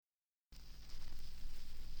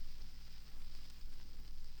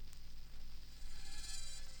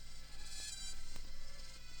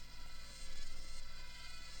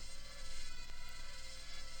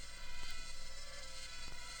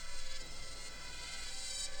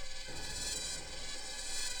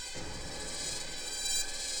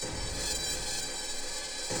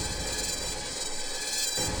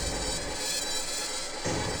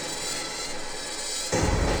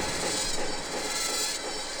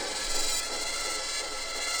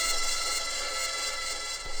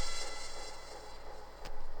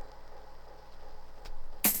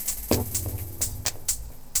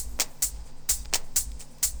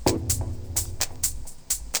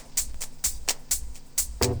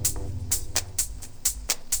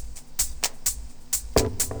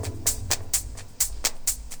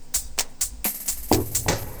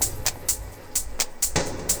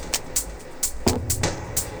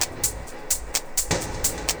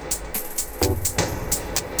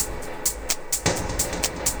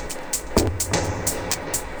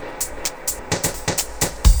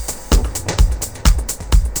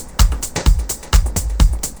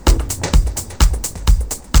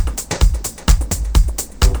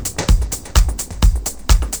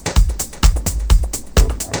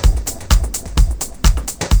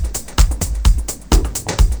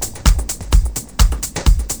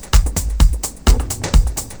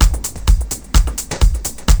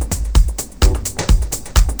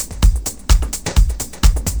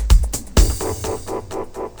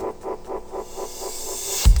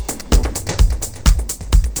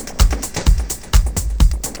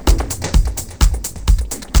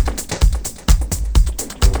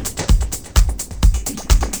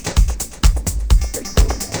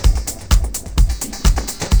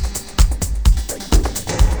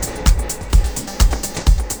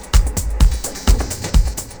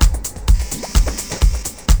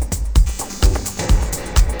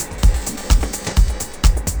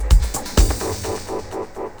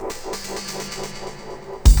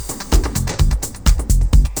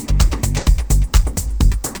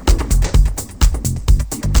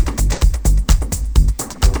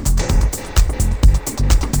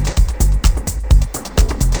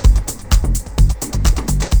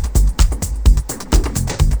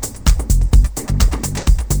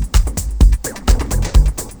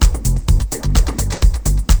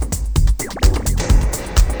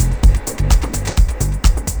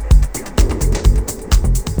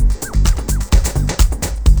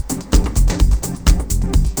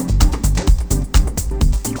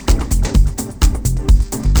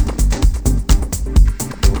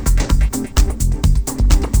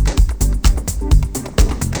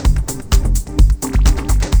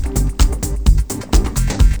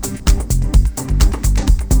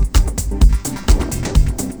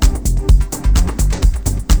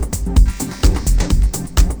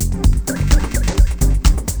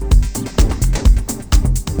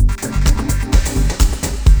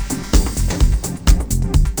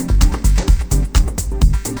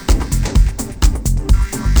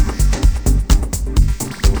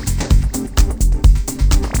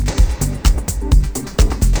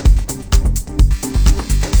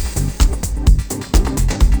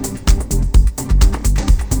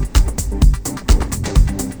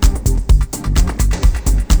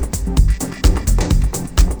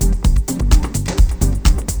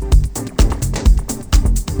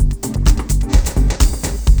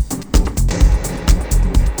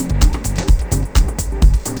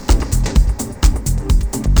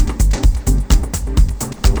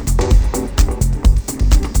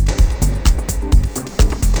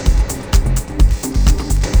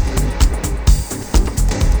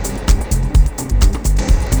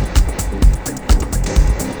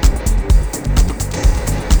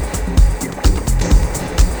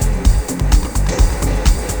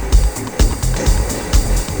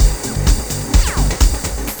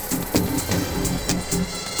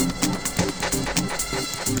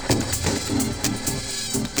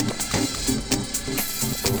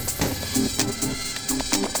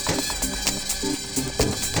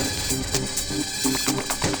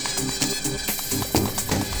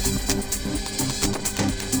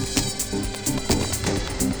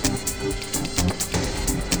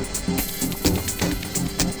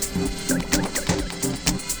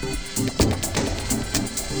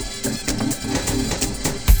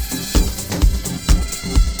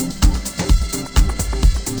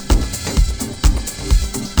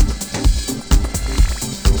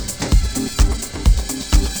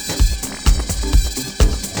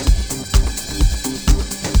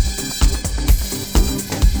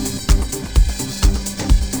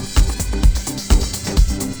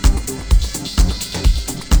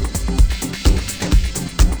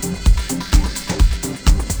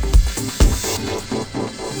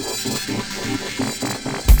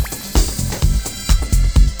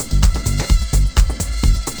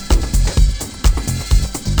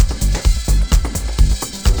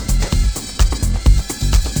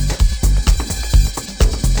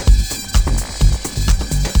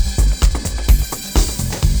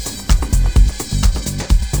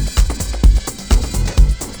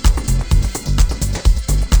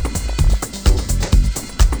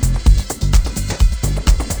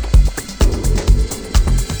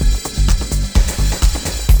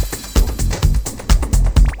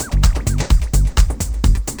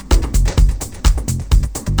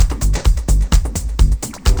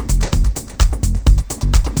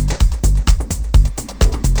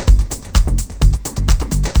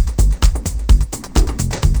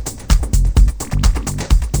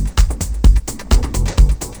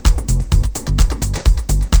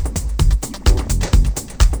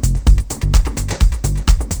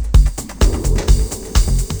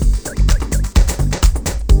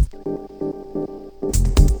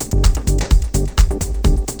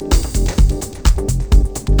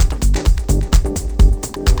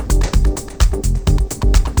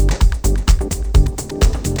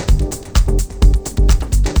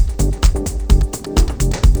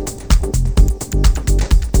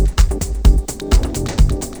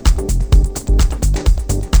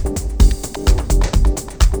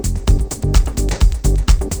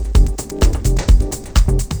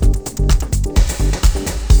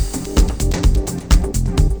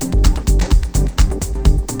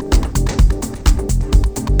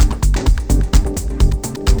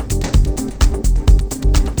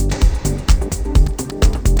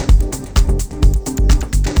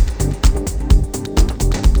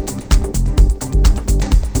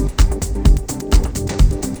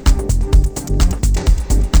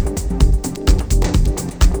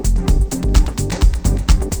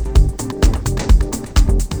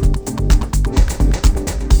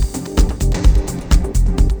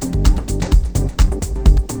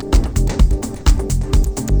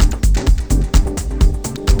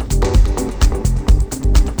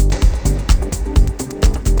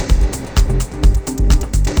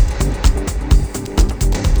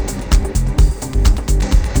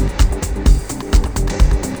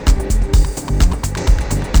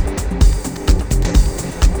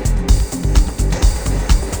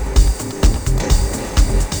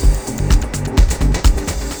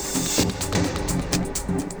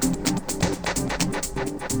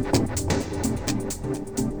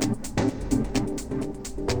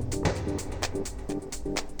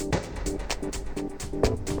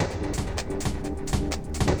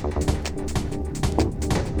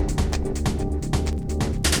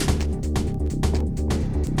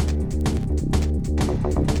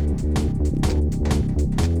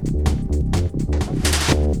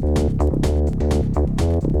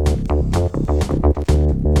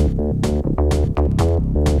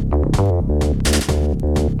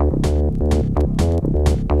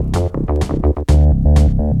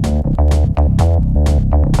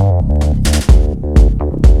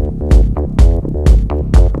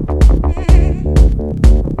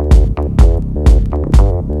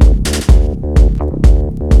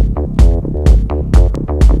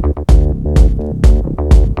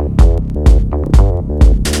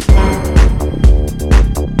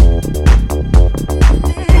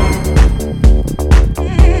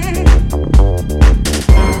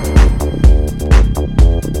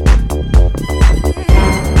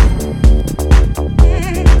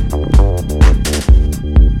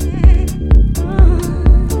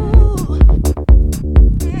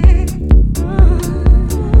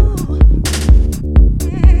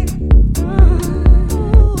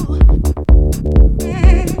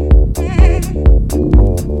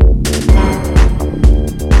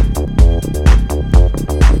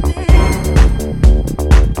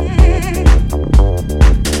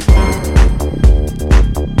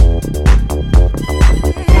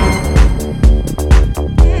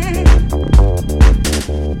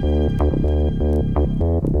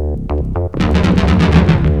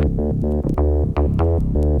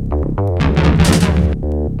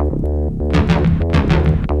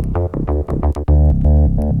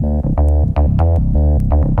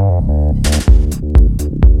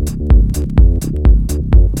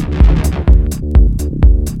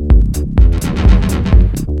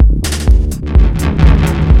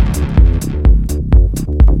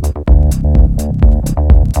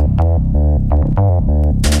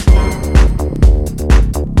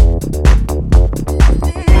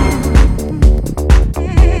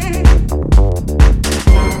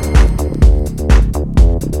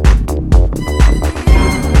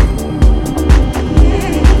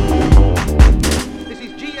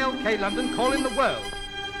London, call in the world.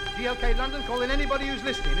 GLK London, call in anybody who's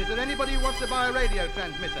listening. Is there anybody who wants to buy a radio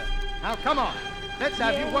transmitter? Now, come on. Let's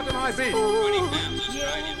have you. What am I bid?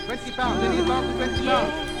 £20. Any advance of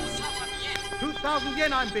 £20? 2,000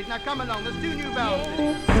 yen I'm bid. Now, come along. There's 2 new valves in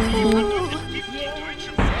it.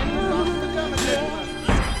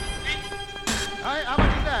 Alright, how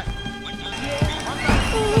much is that?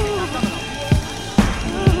 1,000.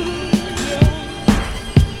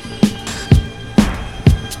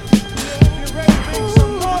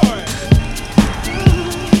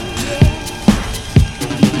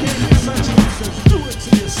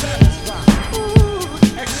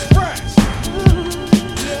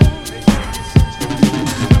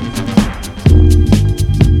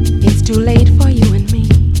 It's too late for you and me.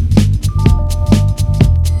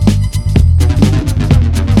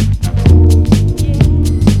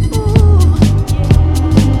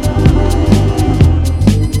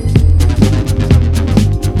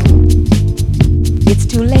 It's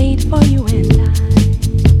too late for you and I.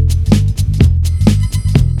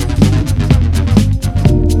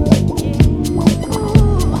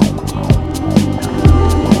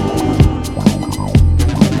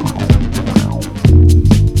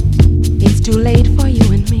 It's too late for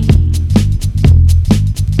you and me.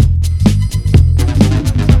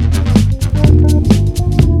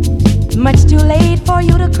 Much too late for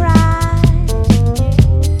you to cry.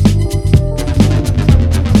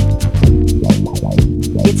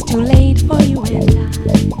 It's too late for you and I.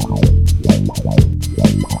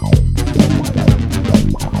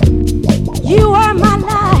 You are my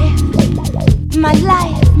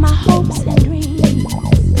life, my hopes and dreams.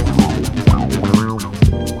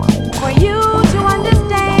 For you to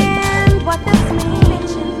understand what this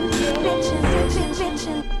means.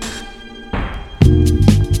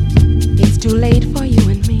 It's too late for you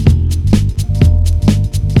and me.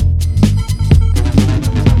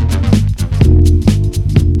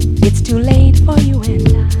 It's too late for you and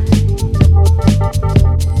I.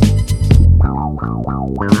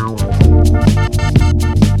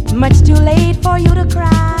 Much too late for you to cry.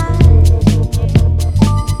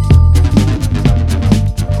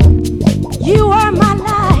 You are my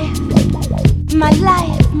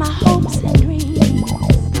life, my hopes and dreams.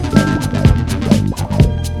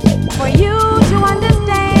 For you to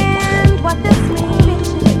understand what this means.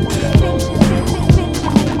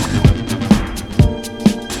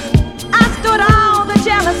 I stood all the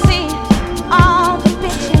jealousy, all the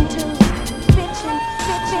bitching too.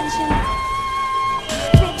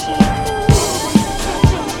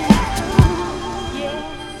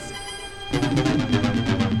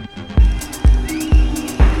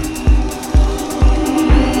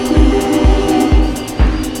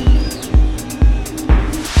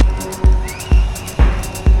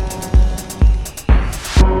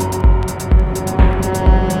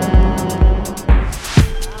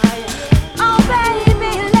 Oh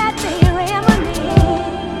baby, let me reminisce.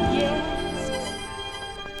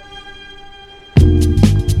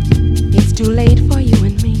 It's too late for you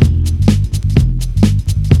and me.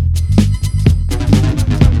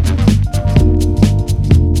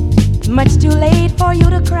 Much too late for you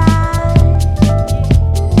to cry.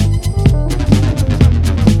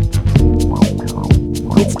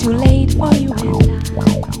 It's too late for you and I.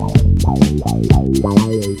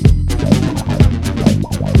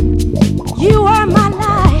 You are my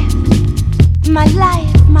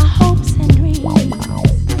life, my hopes and dreams.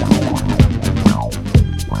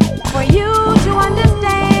 For you to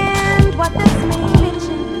understand what this means.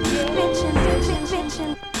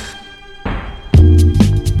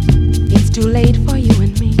 It's too late for you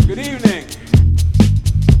and me. Good evening.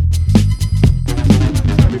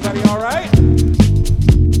 Everybody all right?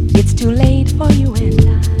 It's too late for you and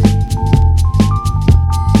I.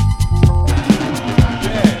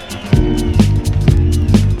 Yeah.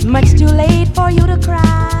 Much too late for you to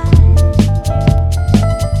cry.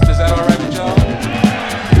 Is that all right with y'all?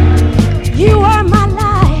 You are my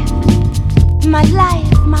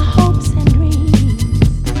life, my hopes and dreams.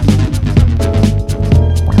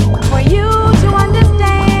 For you to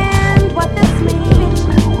understand what this means.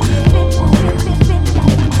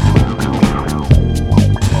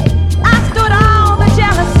 I stood all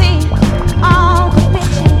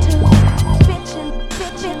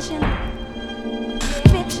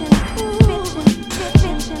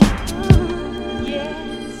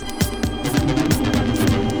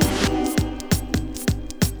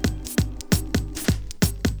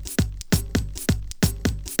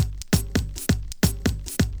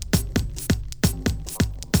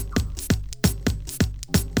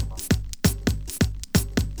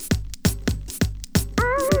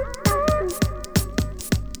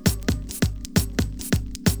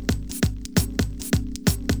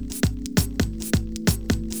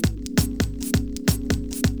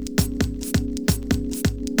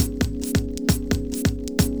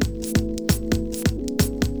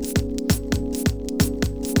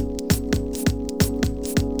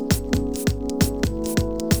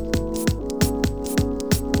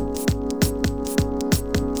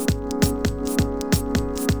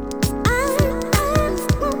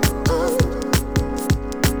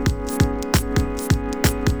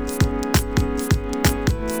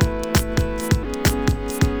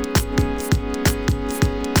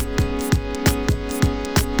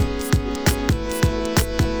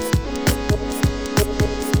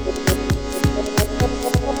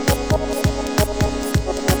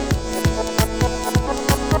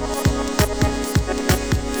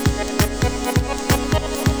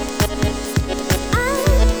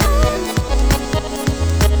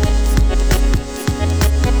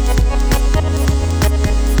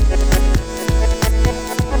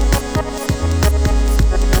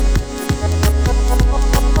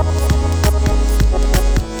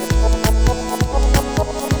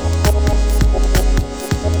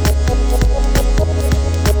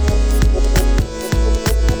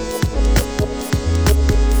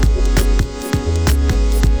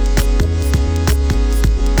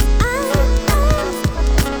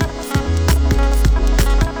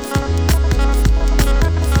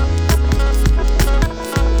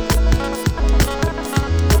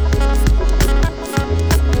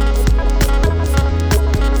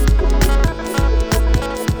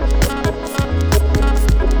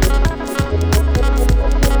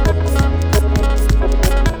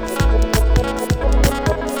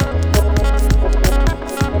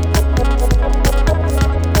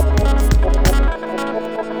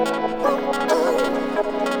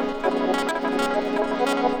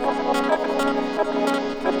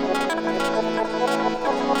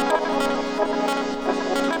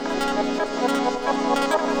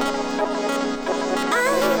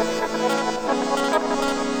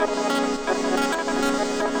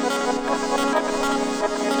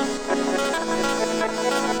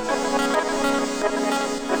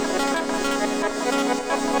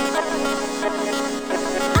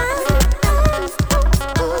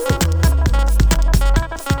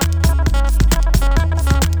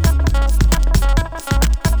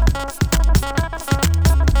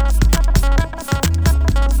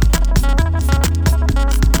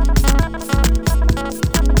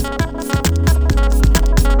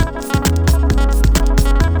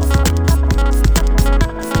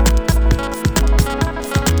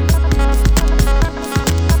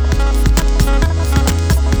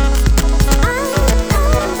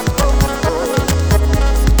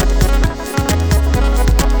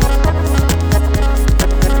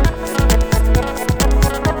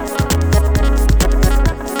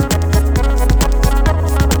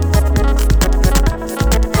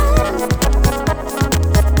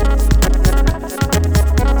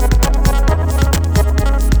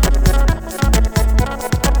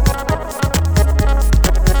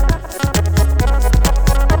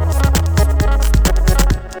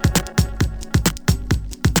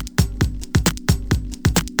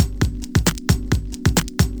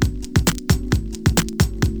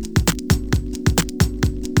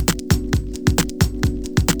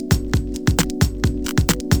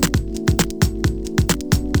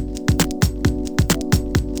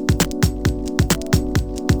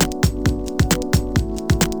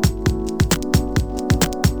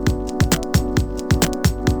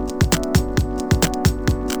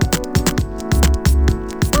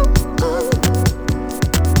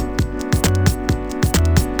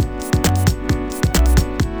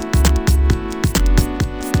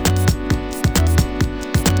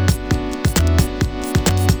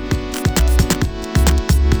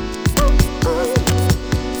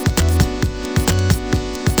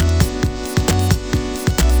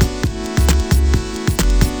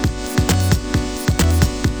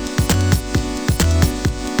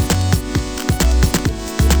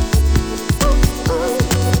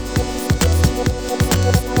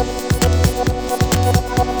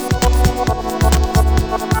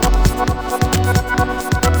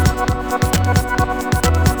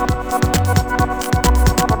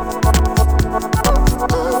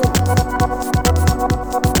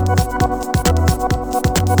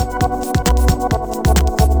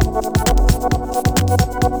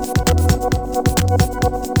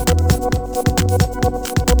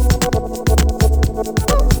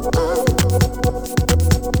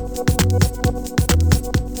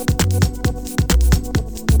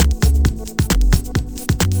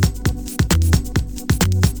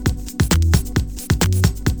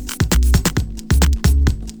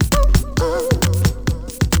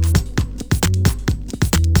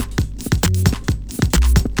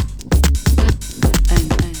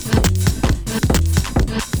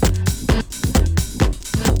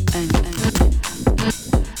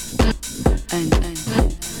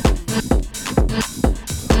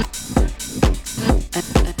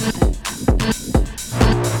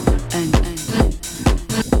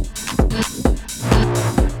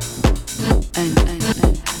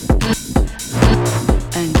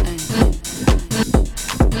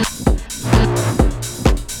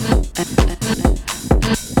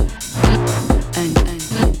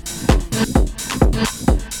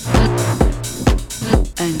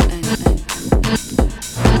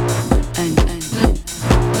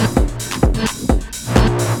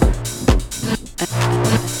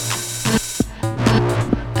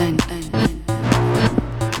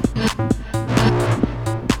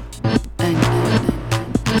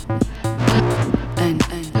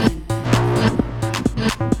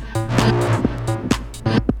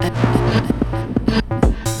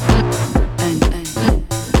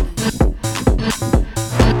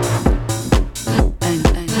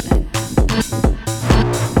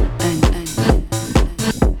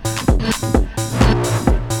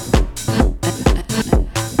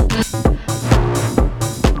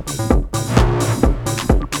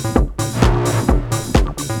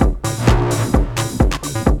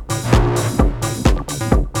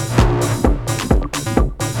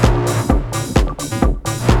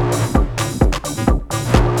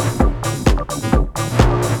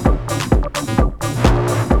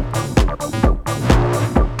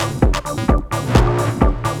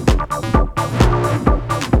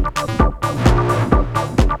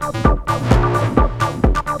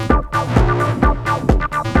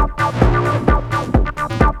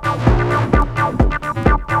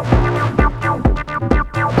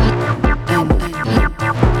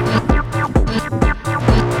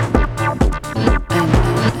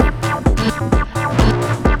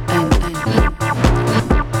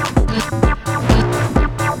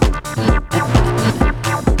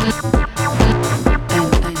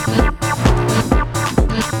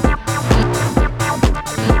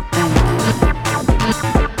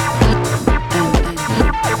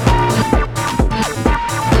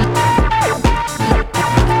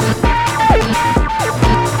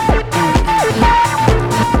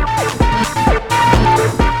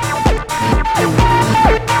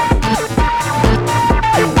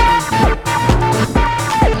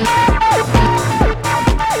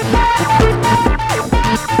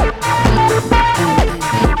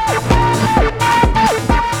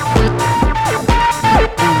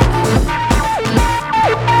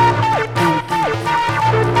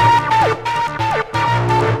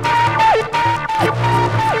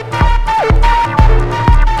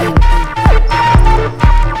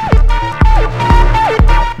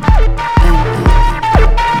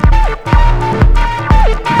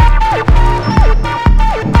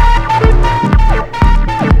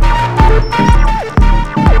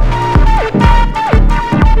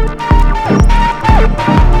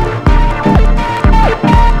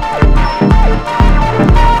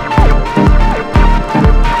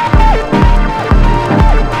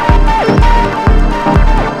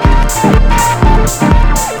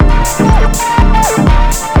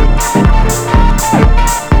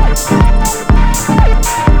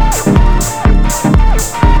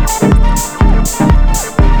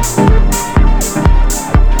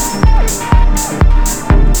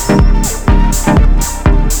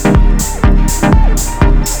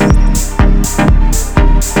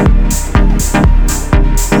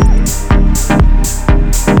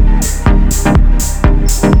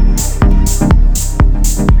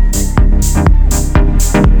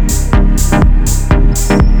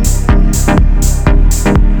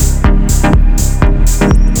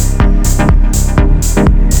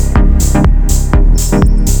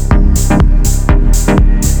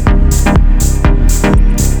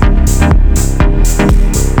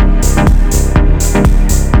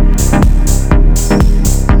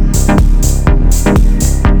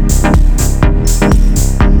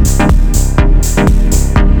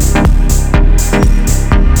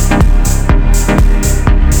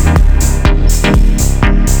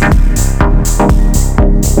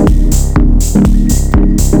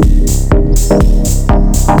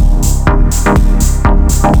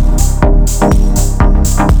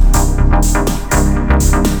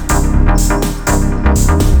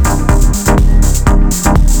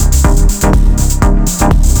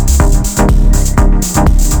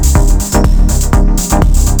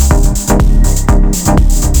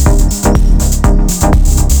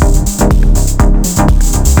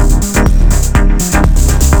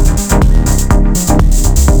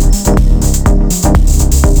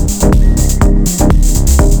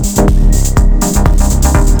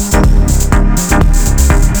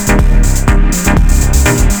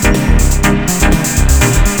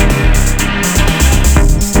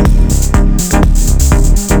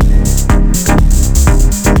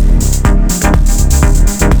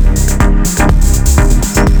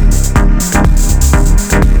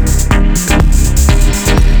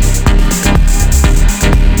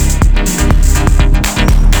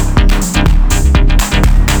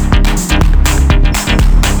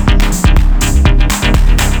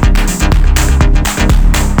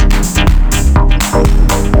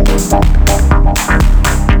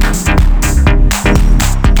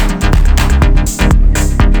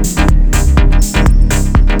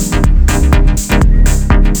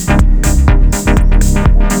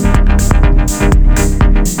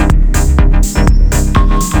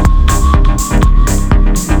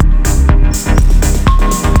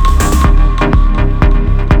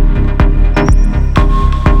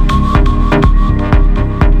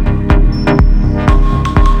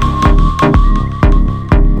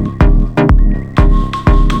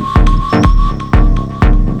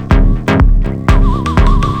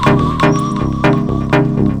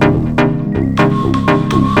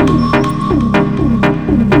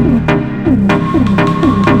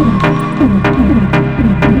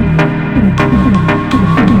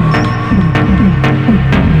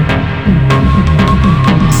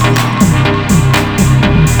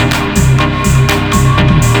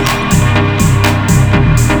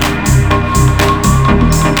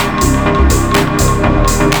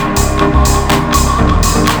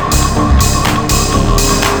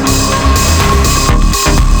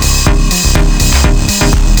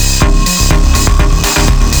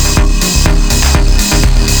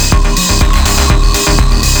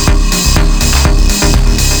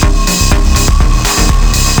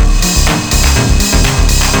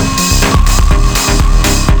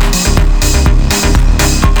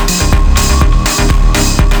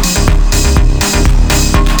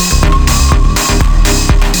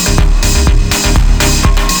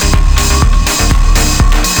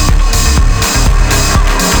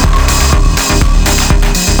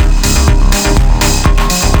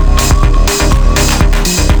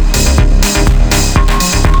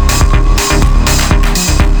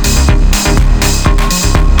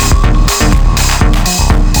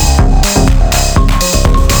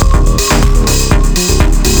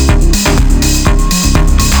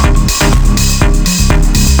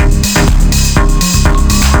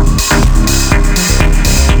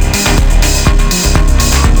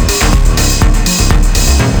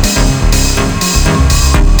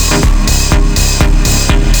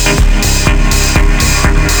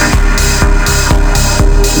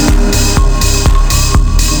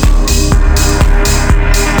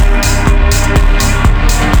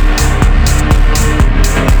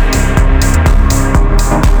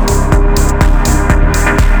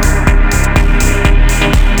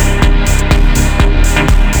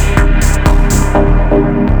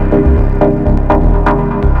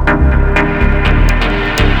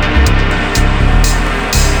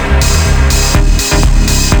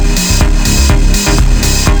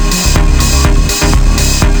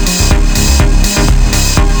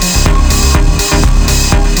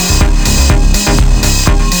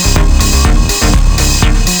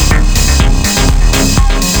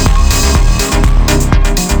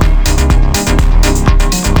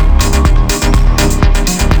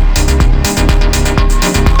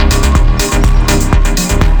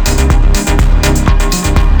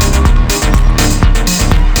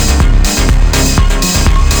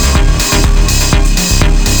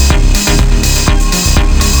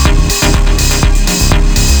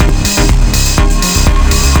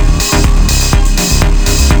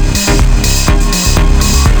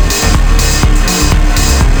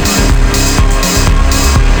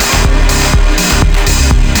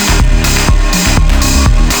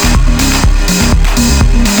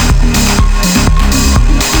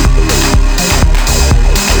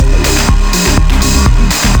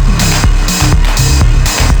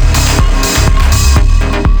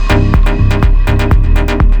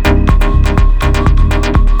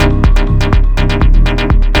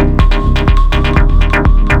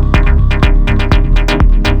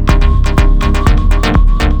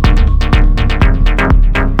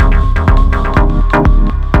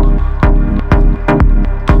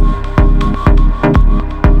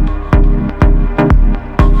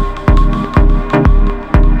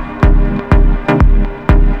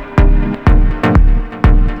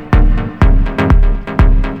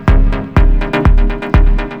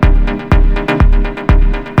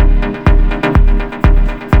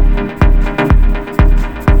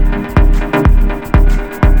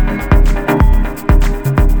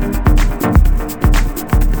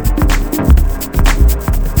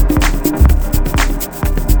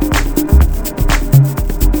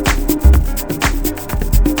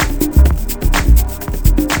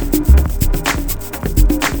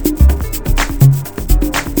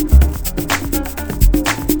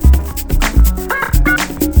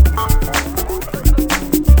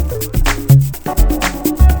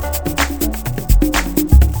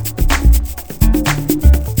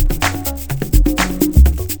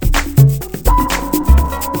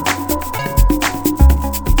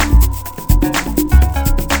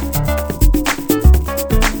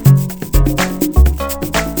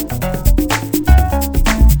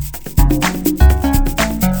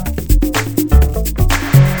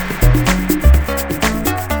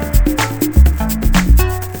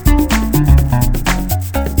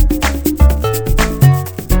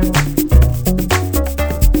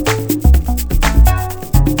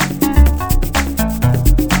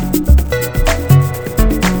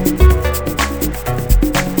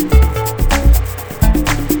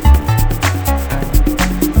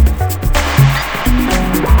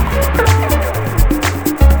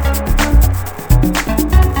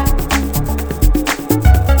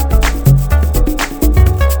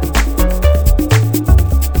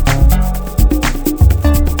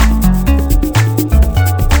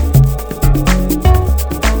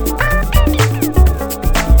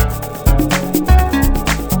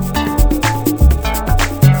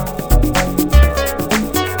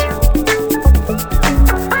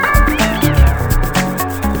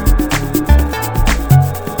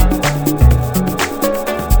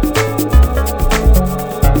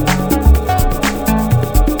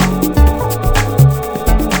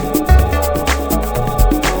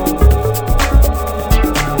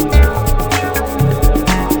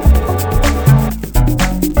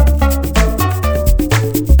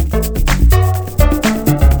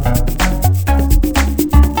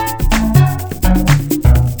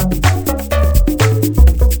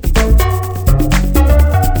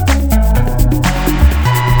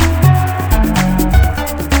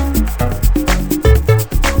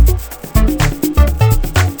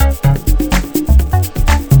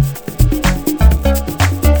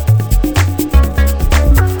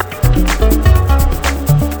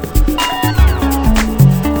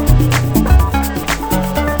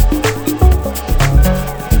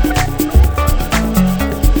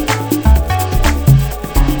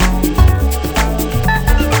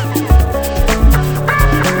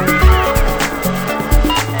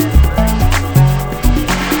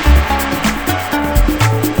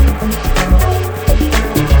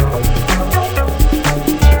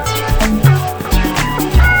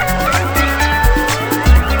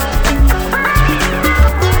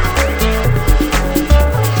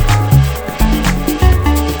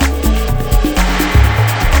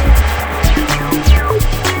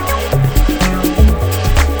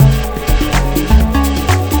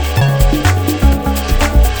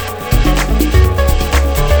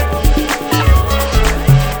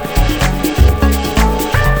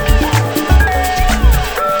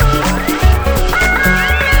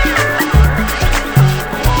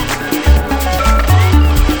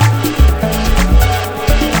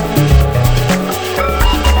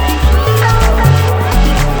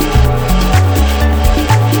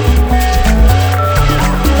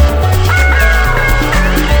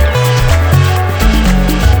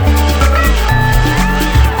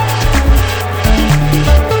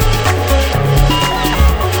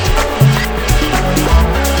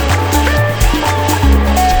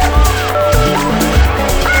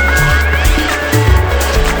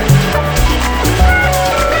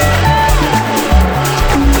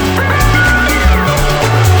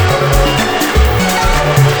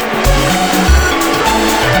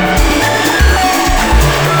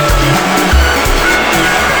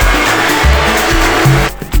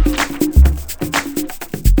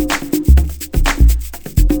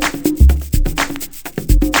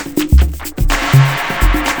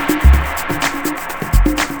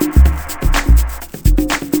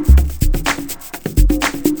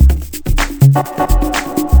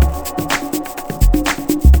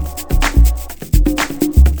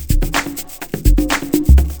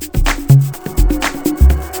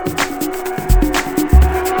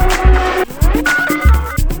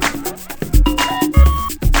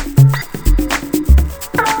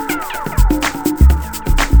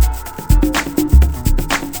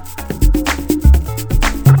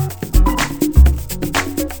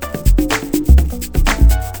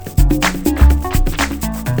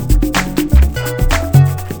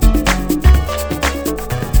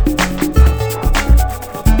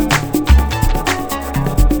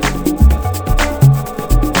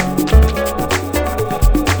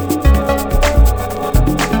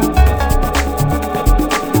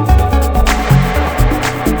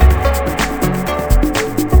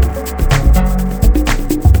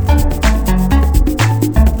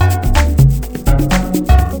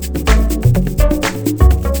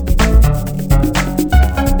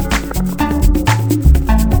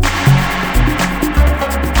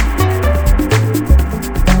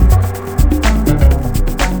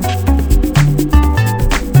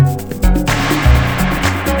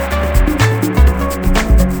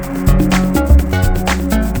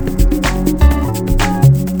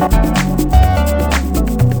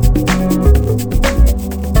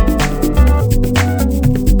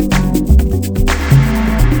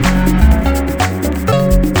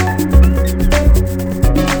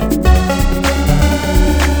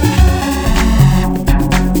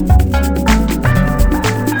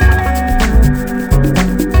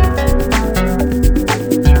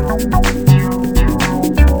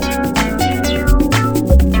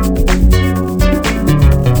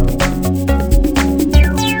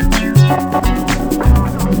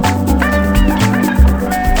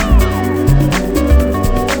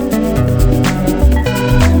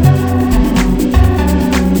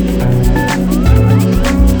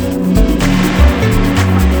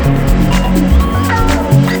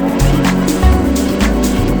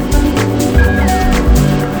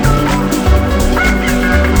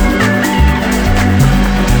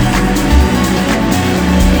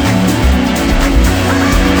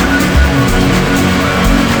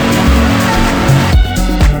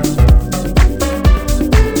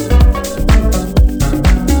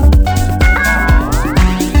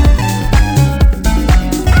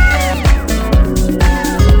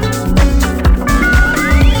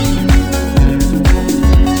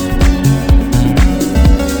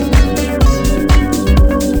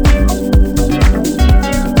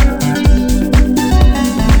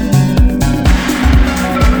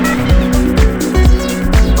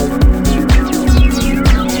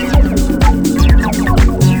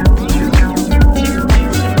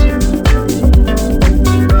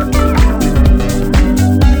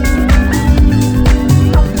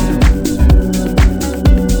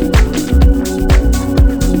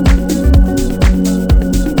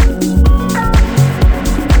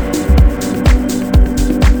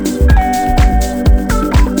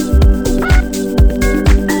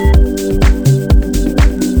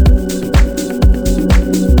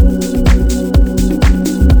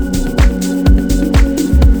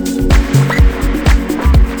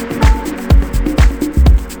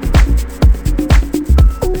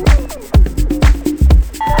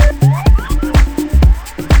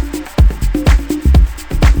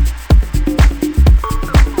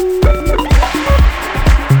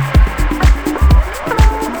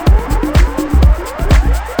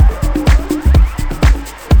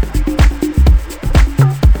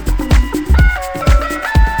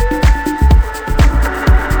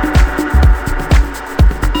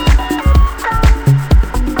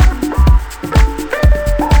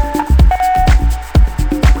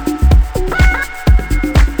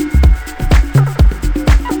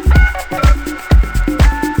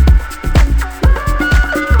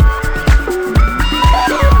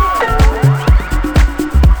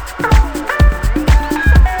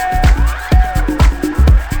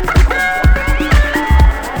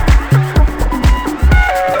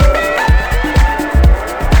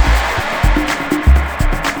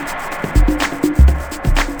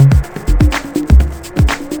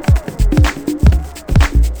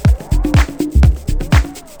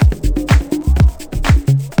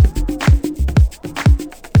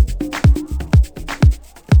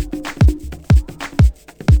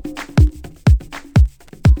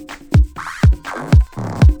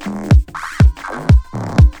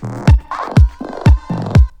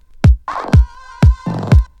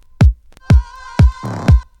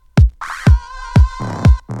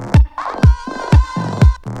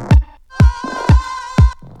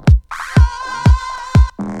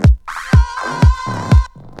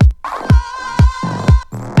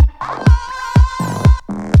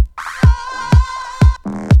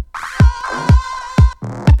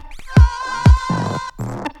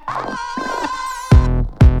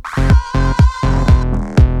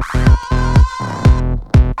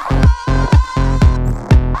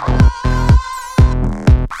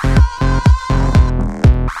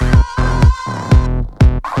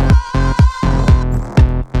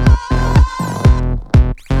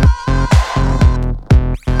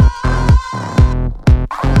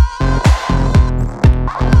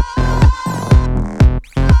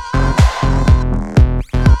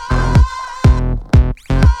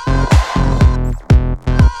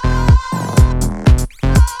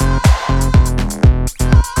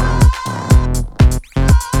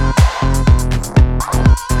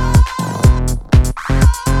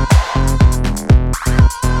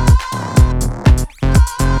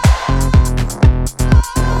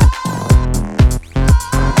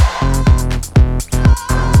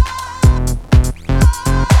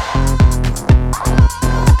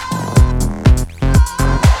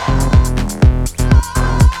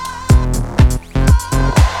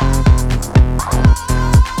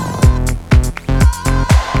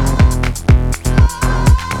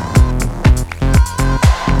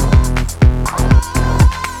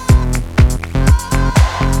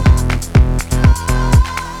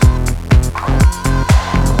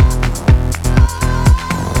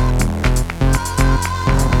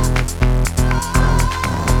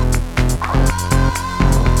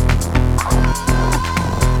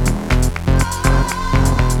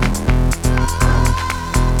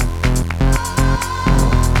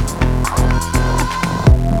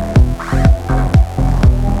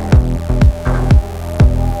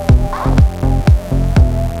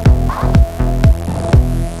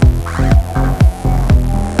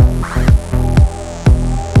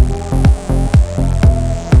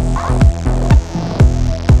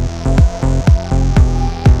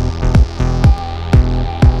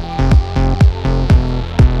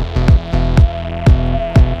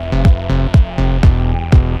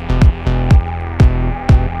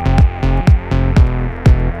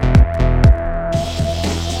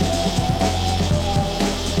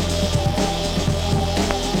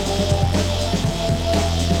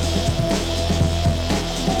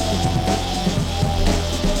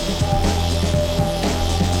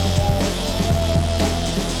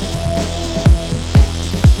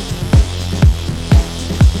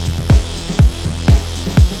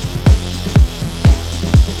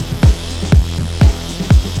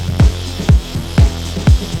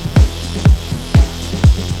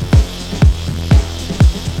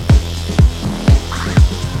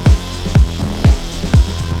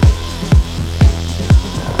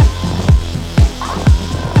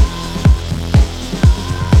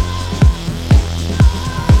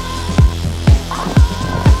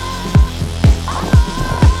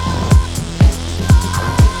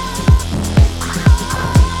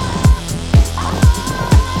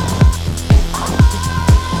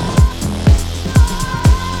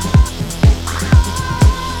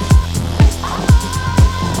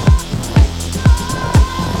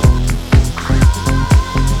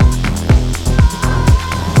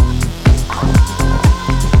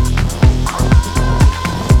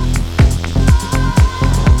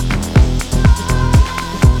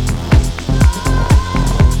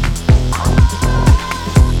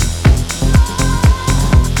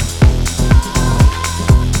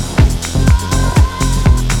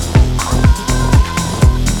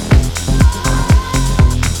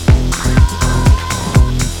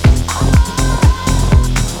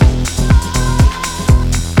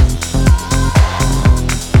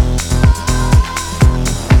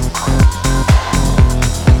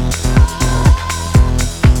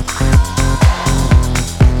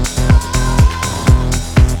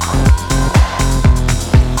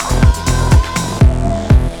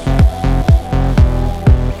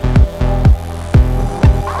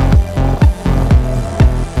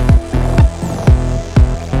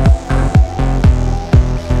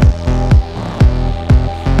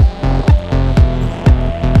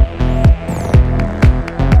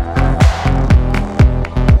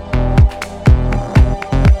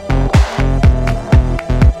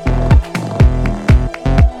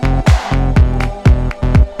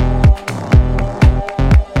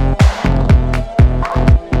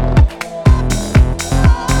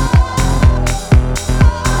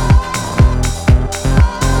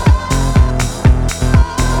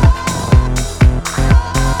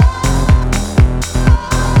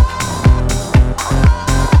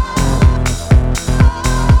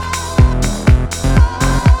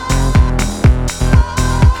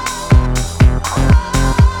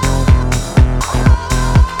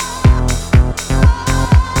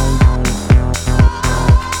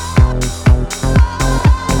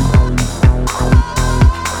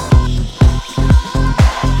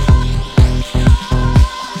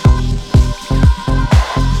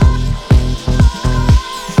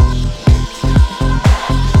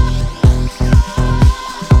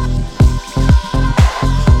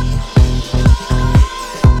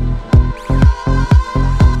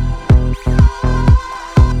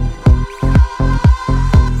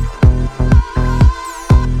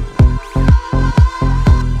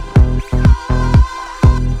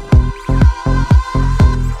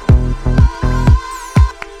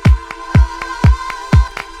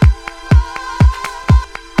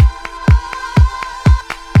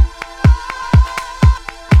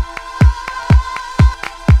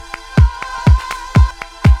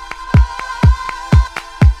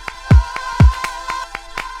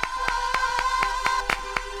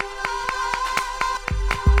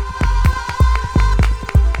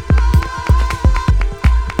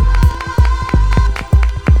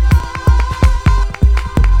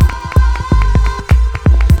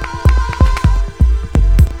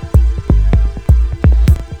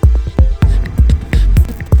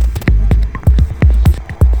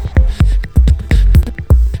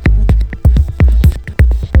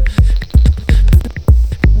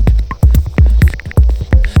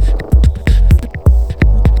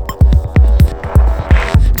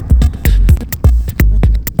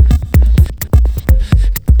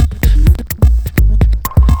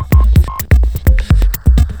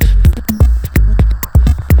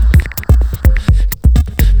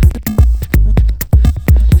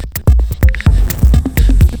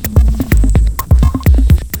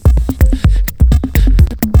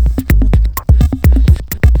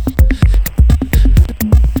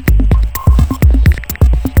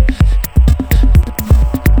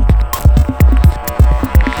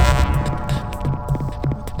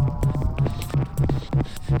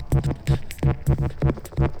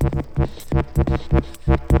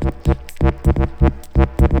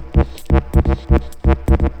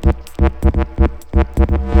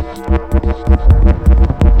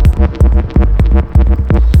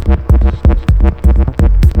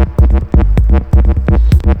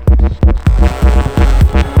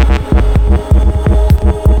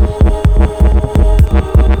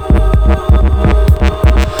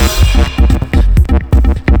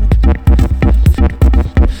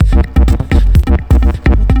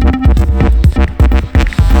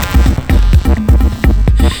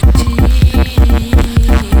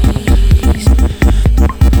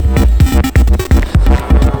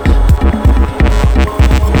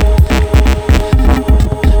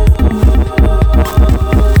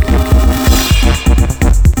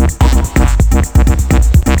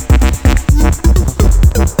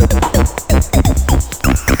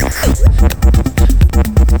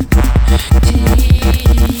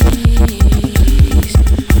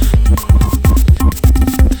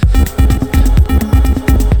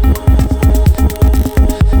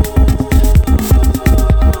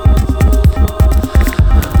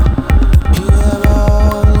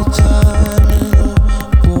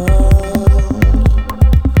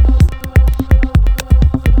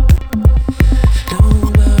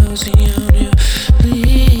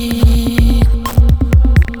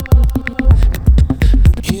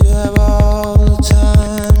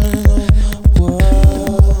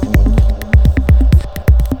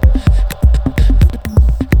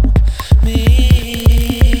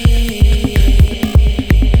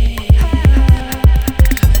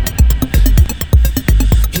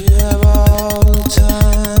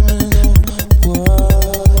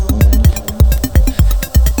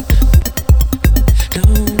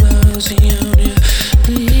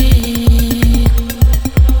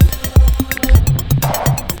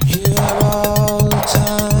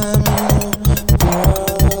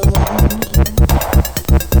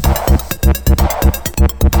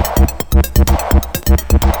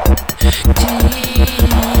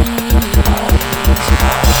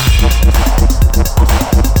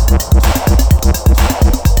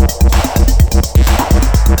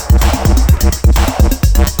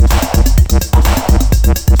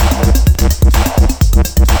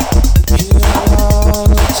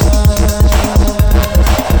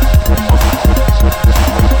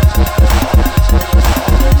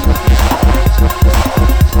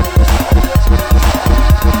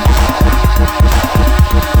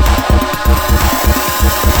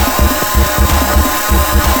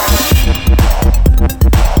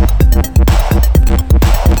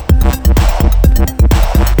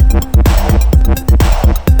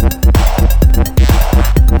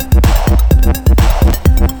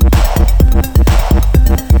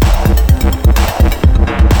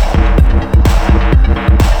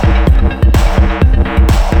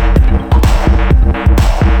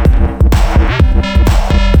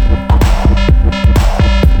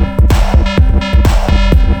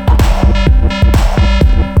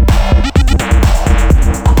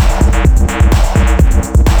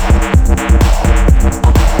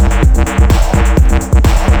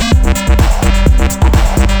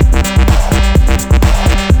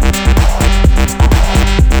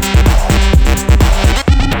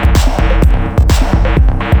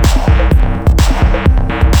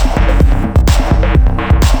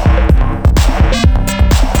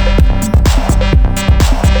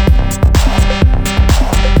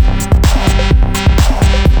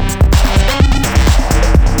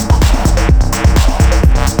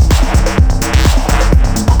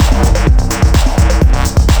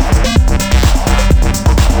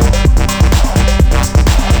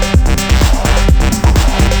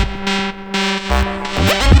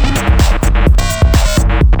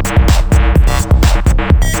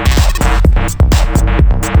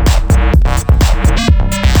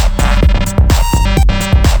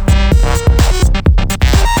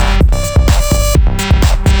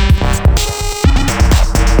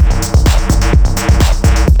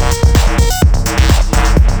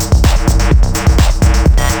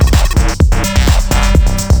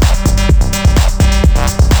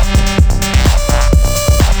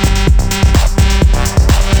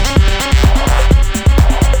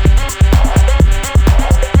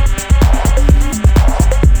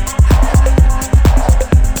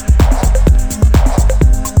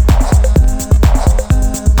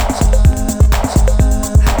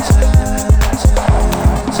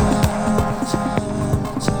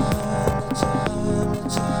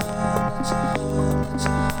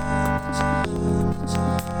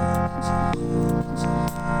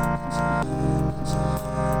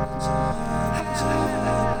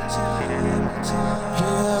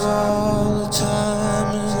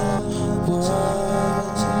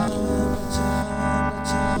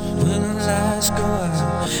lights go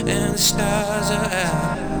out and the stars are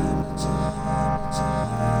out.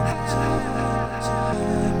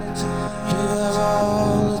 You have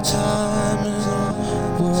all the time in the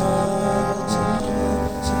world.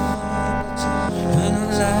 When the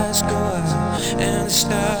lights go out and the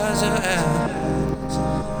stars are out.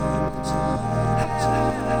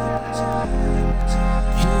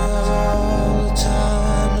 You have all the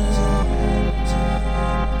time in the world.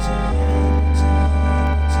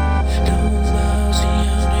 No miles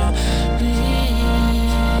beyond your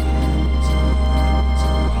reach.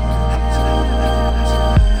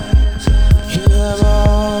 You have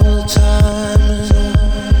all the time in the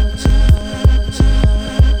world.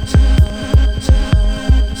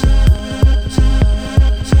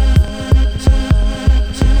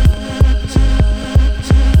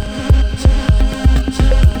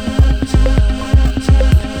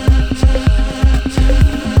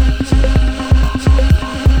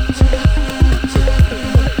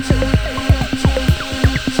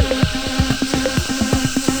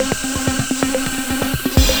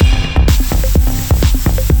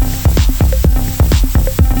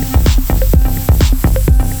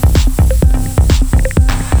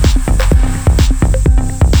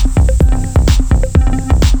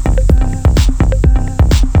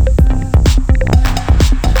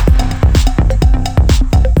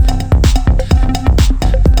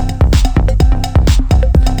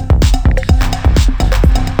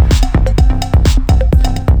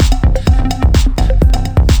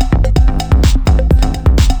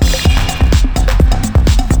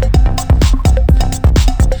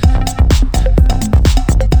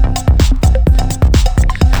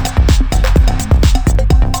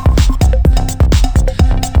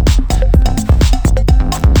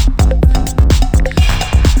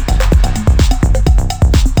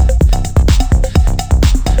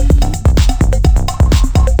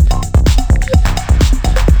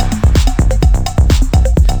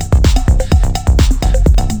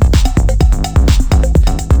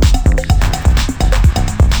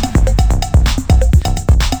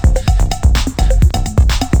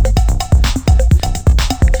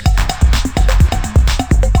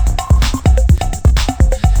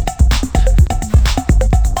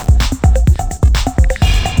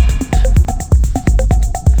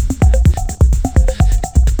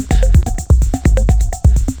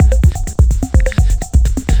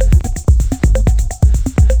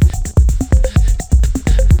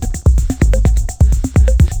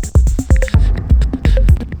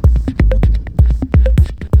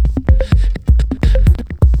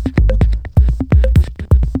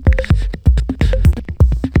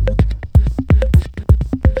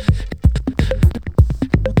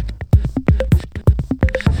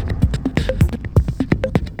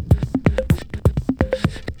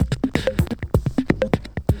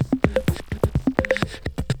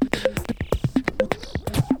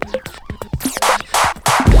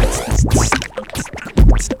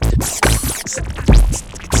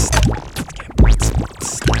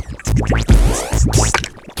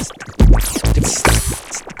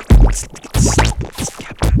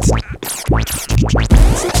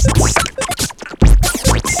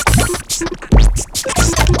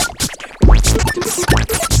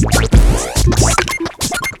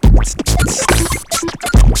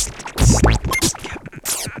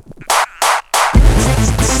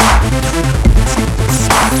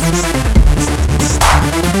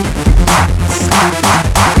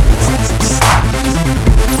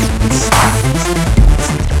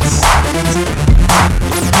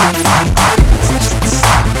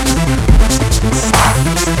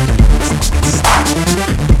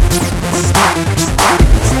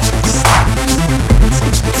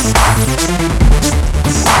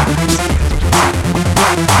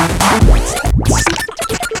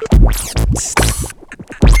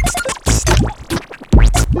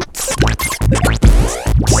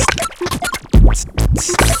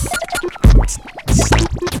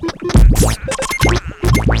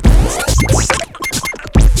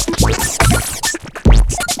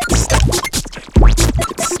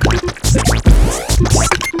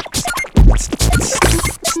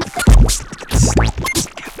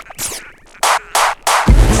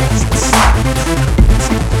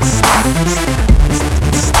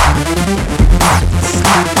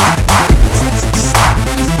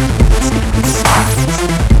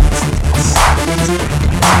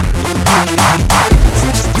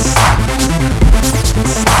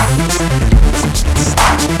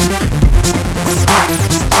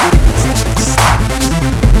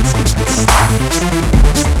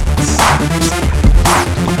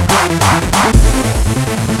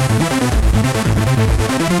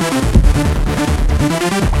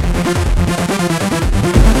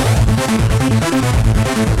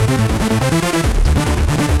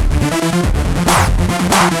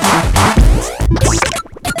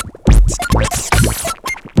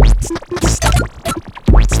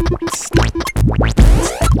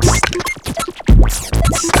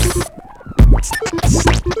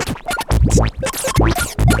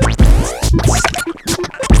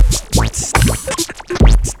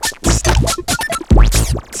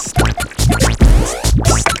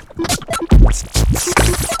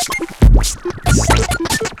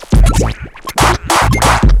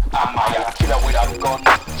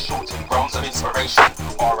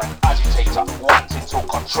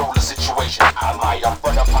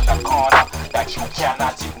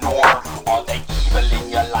 cannot ignore all the evil in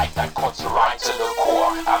your life that cuts right to the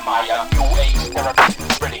core. Am I a new age therapy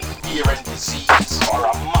spreading fear and disease, or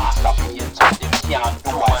a master being told them can't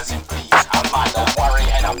do as him please? Am I a worry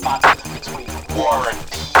and a battle between war and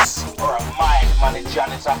peace, or a mild-mannered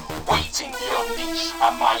janitor waiting to unleash?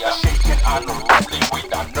 Am I a shaking and rumbling with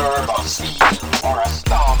a nerve of steel, or a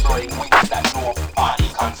storm blowing winds that nobody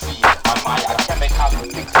can feel? Am I a chemical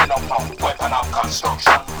mixing up a weapon of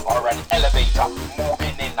construction, or an elevator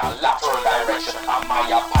moving in a lateral direction? Am I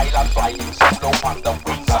a pilot flying solo on the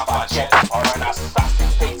wings of a jet, or an assassin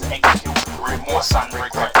paid to execute remorse and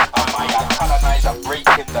regret? Am I a colonizer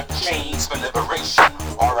breaking the chains for liberation,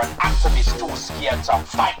 or an activist too scared to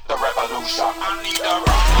fight the revolution? I need a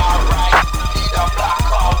wrong or right, need a black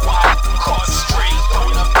or white, cut straight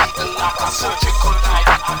down the middle like a surgical knife.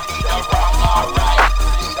 I need a wrong or right,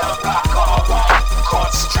 need a black or white,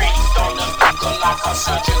 cut straight down the middle like a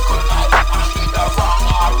surgical knife. I need a wrong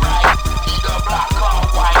or right, need a black or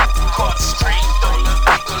white, cut straight down the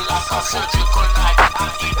middle like a surgical knife. I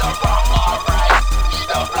need a wrong or right,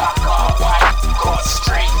 need a black or white, cut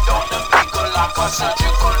straight down the middle like a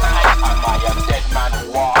surgical knife. Am I a dead man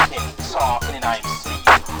walking, talking in I'm sleep,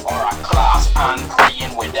 or a class and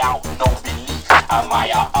praying without no belief? Am I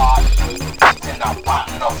a heart beating a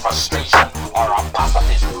pattern of frustration, or a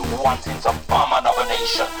pacifist wanting to bomb another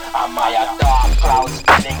nation? Am I a dark cloud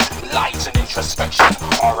spinning light and introspection,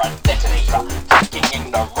 or a detonator kicking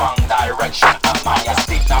in the wrong direction? Am I a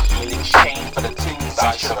sinner feeling shame for the things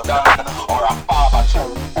I should have done, or a father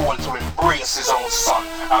too old to embrace his own son?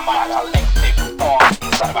 Am I a collective thought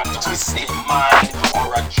instead of a twisted mind,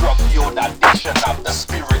 or a drug fueled addiction of the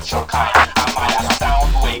spiritual kind? Am I a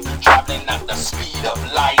sound wave traveling at the speed of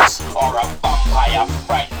light, or a vampire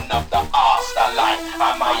frightened of the afterlife?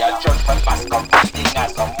 Am I a judgment masquerading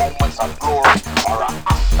as a moment of glory, or a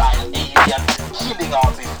hostile alien killing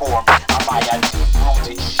all before me? Am I a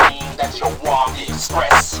deep-rooted shame that you want to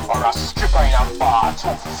express, or a stripper in a bar too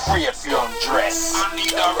afraid for your undress? I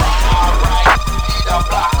need a wrong or right, need a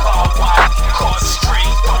black or white, cut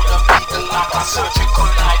straight down the middle like a surgical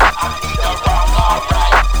knife. I need a wrong or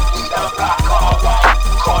right, need a black or white,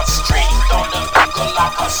 cut straight down the middle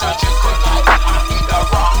like a surgical knife. I need a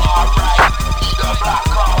wrong or right, need a black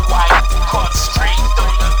or white, cut straight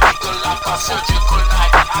down the middle like a surgical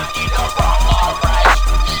knife. I need a wrong or right,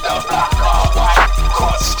 need a black or white,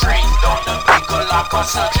 cut straight down the middle like a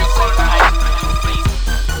surgical knife.